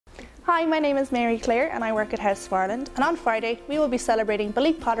Hi, my name is Mary Claire and I work at House of Ireland, and on Friday we will be celebrating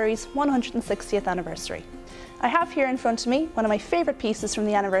Belleek Pottery's 160th anniversary. I have here in front of me one of my favourite pieces from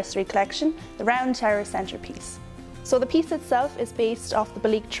the anniversary collection, the Round Tower Centerpiece. So the piece itself is based off the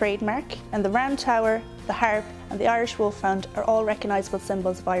Belleek trademark, and the Round Tower, the harp and the Irish wolfhound are all recognisable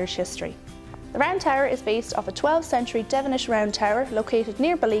symbols of Irish history. The Round Tower is based off a 12th century Devonish round tower located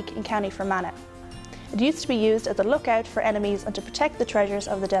near Belleek in County Fermanagh. It used to be used as a lookout for enemies and to protect the treasures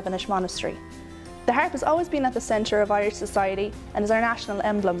of the Devonish monastery. The harp has always been at the centre of Irish society and is our national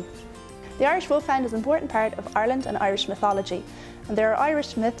emblem. The Irish wolfhound is an important part of Ireland and Irish mythology, and there are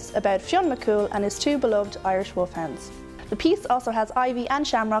Irish myths about Fionn McCool and his two beloved Irish wolfhounds. The piece also has ivy and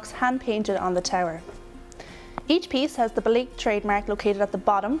shamrocks hand painted on the tower. Each piece has the Belleek trademark located at the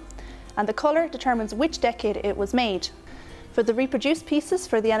bottom, and the colour determines which decade it was made. For the reproduced pieces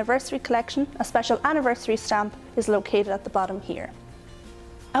for the anniversary collection, a special anniversary stamp is located at the bottom here.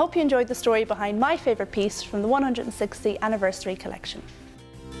 I hope you enjoyed the story behind my favourite piece from the 160th anniversary collection.